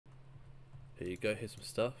Here you go. Here's some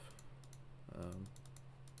stuff.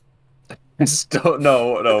 Stop!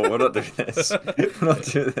 No, we're not doing this. We're not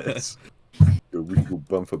doing this. We can go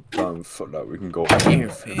bum for bum. Fuck that. We can go. We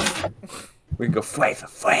can go fway for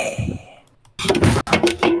fway.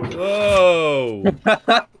 Whoa!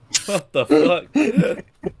 What the fuck?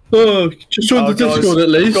 Oh, just join the Discord at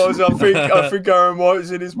least. Guys, I think Aaron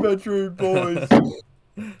White's in his bedroom, boys.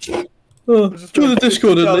 Oh, join the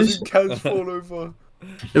Discord at least. Cans fall over.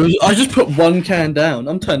 I just put one can down.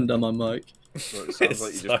 I'm turning down my mic. Well, it sounds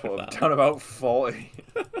like you just put down about 40.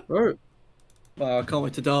 Bro. Wow, I can't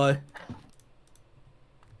wait to die.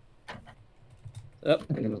 Yep.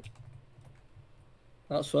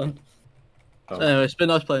 That's fun. Oh. So anyway, it's been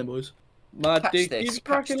nice playing, boys. My dick is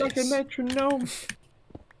cracking like a metronome.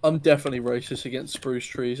 I'm definitely racist against spruce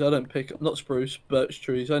trees. I don't pick up, not spruce, birch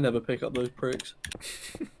trees. I never pick up those pricks.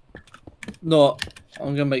 Not.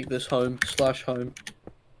 I'm gonna make this home / home.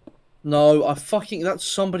 No, that's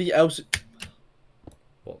somebody else.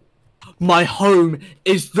 What? My home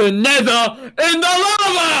is the nether in the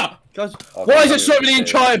lava! Guys, why is there so many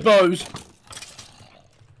enchanted bows?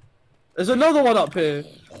 There's another one up here.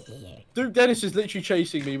 Duke Dennis is literally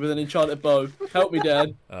chasing me with an enchanted bow. Help me,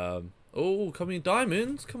 Dad. Oh, coming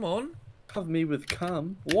diamonds. Come on. Cover me with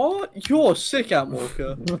cum. What? You're sick, Ant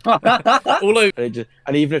Walker. All over.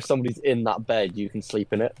 And even if somebody's in that bed, you can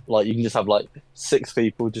sleep in it. Like, you can just have, like, 6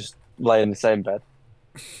 people just lay in the same bed.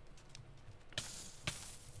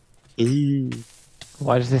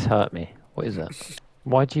 Why does this hurt me? What is it?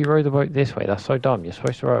 Why do you row the boat this way? That's so dumb. You're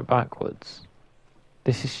supposed to row it backwards.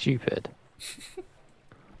 This is stupid.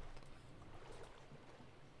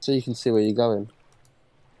 So you can see where you're going.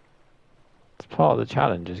 It's part of the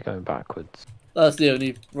challenge is going backwards. That's the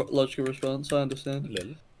only logical response, I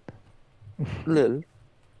understand. Lil.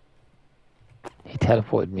 He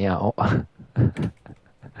teleported me out.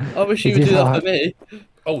 I wish you would do that for me.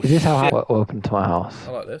 Oh, is this how I welcome to my house?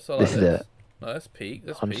 I like this. This is it. No, let's peek.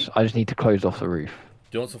 I just need to close off the roof.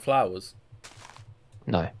 Do you want some flowers?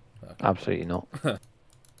 No, okay. Absolutely not.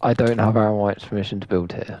 I don't have Aaron White's permission to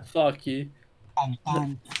build here. Fuck you.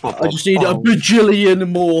 I just need a bajillion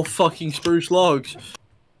more fucking spruce logs.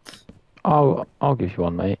 I'll give you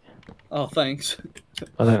one, mate. Oh, thanks.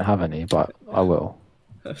 I don't have any, but I will.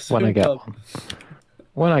 So when I get one.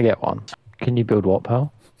 When I get one. Can you build what,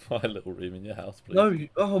 pal? My little room in your house, please. No,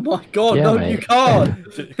 oh my god, yeah, no, mate. you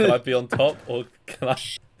can't. Can I be on top, or can I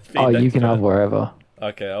be Oh, next you can to have it? wherever.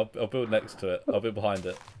 Okay, I'll build next to it. I'll build behind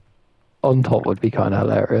it. On top would be kind of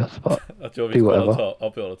hilarious, but Do you want me do to build whatever. on top? I'll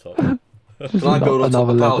build on top. Can I build on top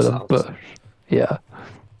another of level Pal's of house? bush. Yeah.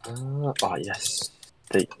 Oh, yes.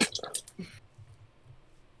 Deep.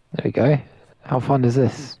 There we go. How fun is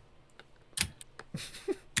this?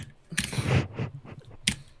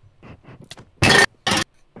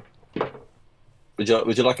 Would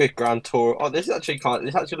you like a grand tour? Oh, this actually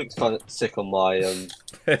looks kind of sick on my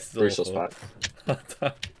resource pack.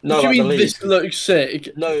 No, What do like you the mean leaves. this looks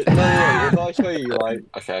sick? No. If I show you, like,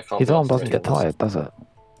 okay, I can't. His arm doesn't really get tired, does it?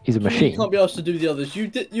 He's a You machine. can't be asked to do the others.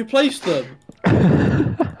 You placed them.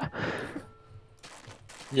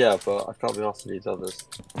 Yeah, but I can't be asked to these others.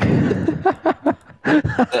 Like,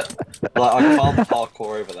 I can't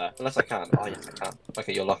parkour over there unless I can. Oh, yes, I can.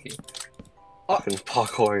 Okay, you're lucky. I can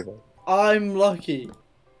parkour over. I'm lucky.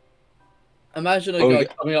 Imagine a guy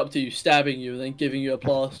coming up to you, stabbing you, and then giving you a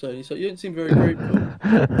plaster. And he's like, "You don't seem very grateful."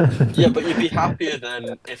 Yeah, but you'd be happier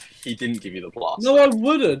than if he didn't give you the plaster. No, I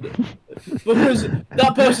wouldn't, because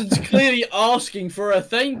that person's clearly asking for a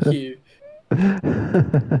thank you.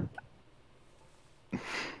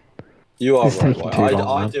 You are It's right. taking too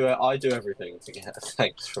long, I do everything to get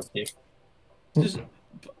thanks from you. Just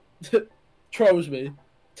trolls me,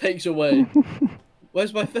 takes away.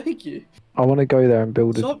 Where's my thank you? I want to go there and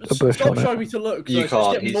build a bush Stop on showing it. me to look. You I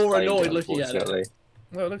can't. just He's get more playing annoyed it, looking at it. unfortunately.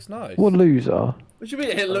 No, it looks nice. What loser? What do you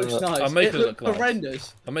mean it looks nice? I'm making it looks look nice.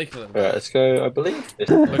 horrendous. I'm making it look Right, nice. let's go. I believe.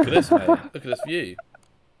 Look at this, mate. Look at this view.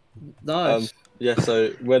 Nice. Yeah.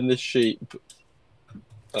 So when the sheep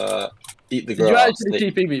eat the Did you grass, actually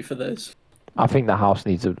TP me for this? I think the house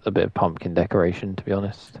needs a bit of pumpkin decoration, to be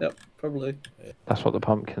honest. Yep, probably. That's what the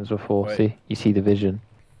pumpkins were for. Wait. See? You see the vision.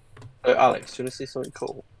 Oh, Alex, do you want to see something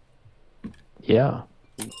cool? Yeah.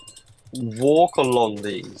 Walk along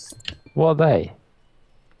these. What are they?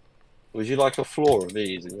 Would you like a floor of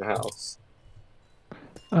these in your house?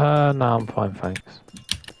 No, I'm fine, thanks.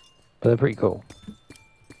 But they're pretty cool.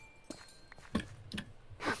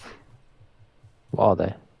 What are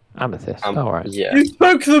they? Amethyst. Alright. Yeah. You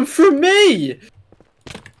took them from me!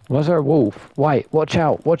 Was there a wolf? Wait, watch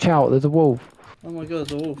out, watch out, there's a wolf. Oh my god,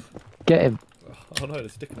 it's a wolf. Get him. Oh no, the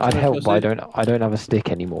stick. I'd help, but I don't have a stick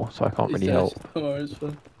anymore, so I can't really help. Alright, it's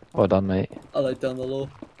fine. Well done, mate. I laid down the law.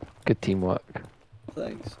 Good teamwork.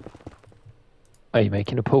 Thanks. Are you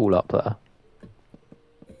making a pool up there?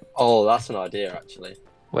 Oh, that's an idea, actually.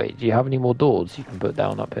 Wait, do you have any more doors you can put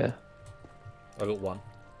down up here? I got one.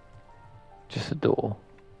 Just a door.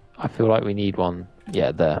 I feel like we need one.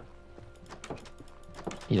 Yeah, there.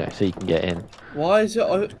 You know, so you can get in. Why is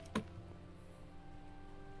it?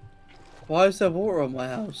 Why is there water on my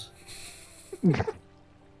house? We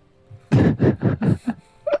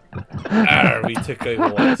took over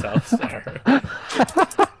White's house.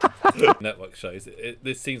 Network shows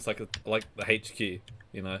this seems like the HQ,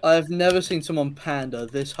 you know. I've never seen someone pander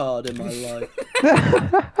this hard in my life.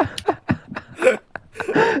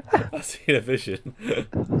 I've seen a vision.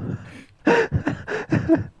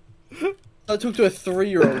 I talked to a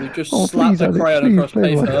 3-year-old who just slapped a crayon across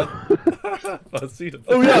paper. I've seen a vision.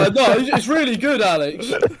 Oh yeah, no, it's really good,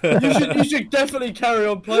 Alex. You should definitely carry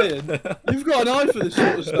on playing. You've got an eye for this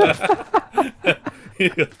sort of stuff.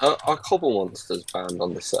 Are cobble monsters banned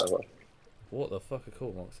on this server? What the fuck are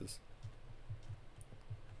called monsters?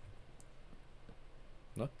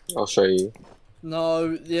 No? I'll show you.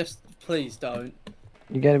 No, yes, please don't.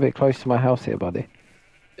 You're getting a bit close to my house here, buddy.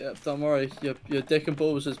 Yeah, don't worry. Your dick and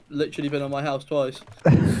balls has literally been on my house twice.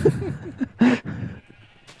 I'm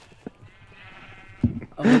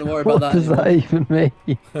gonna worry about that. What does that even mean?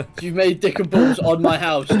 You made dick and balls on my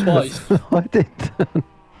house twice. I didn't.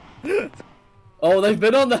 Oh, they've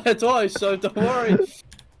been on there twice, so don't worry.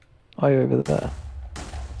 Are you over there?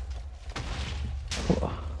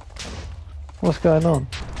 What's going on?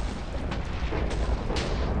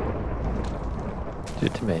 Do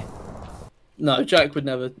it to me. No, Jack would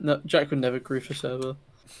never. No, Jack would never grief a server.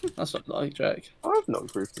 That's not like Jack. I've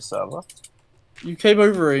not grouped the server. You came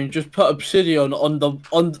over here and just put obsidian on the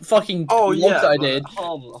fucking logs that I did.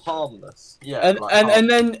 Harmless. Yeah.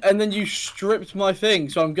 And then you stripped my thing,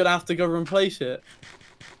 so I'm gonna have to go replace it.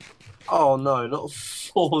 Oh no, not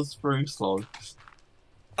 4 spruce logs.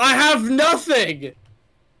 I have nothing.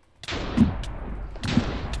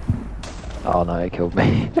 Oh no, it killed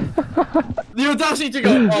me. The audacity to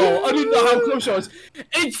go, oh, I didn't know how close I was.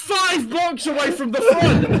 It's 5 blocks away from the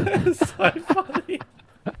front! It's so funny.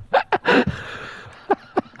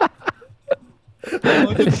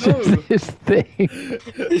 It's just this thing.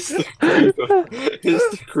 It's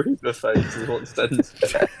the creeper face is what sends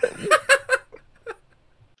it.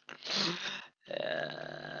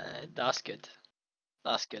 That's good.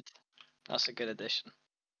 That's good. That's a good addition.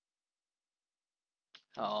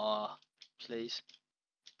 Oh, please.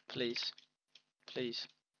 Please. Please.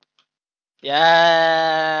 Yeah.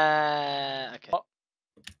 Okay.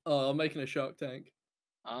 Oh, I'm making a shark tank.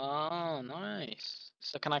 Oh, nice.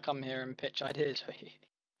 So can I come here and pitch ideas for you?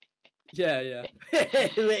 Yeah.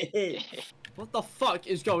 What the fuck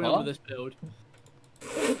is going on with this build?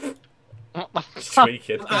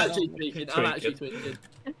 Tweaking. I'm actually tweaking.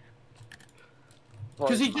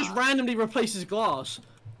 Because he just randomly replaces glass.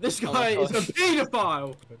 This guy is a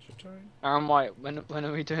paedophile! White, when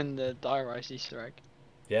are we doing the Die Rise Easter egg?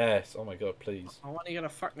 Yes, oh my god, please. I want you gonna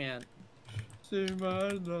fuck me in. See my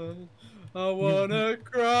love, I wanna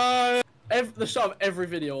cry. The start of every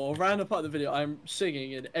video, or random part of the video, I'm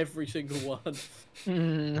singing in every single one.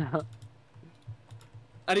 And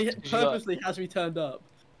he purposely has me turned up.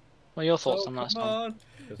 What are your thoughts on come that song?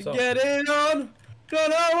 On, get it on,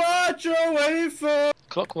 gonna watch your way for.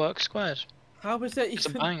 Clockwork Squared. How is there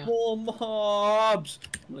even more mobs?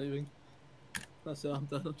 I'm leaving. That's it, I'm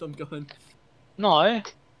done. I'm going. No,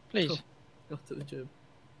 please. Got to the gym.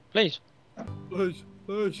 Please. Please.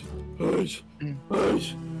 Please.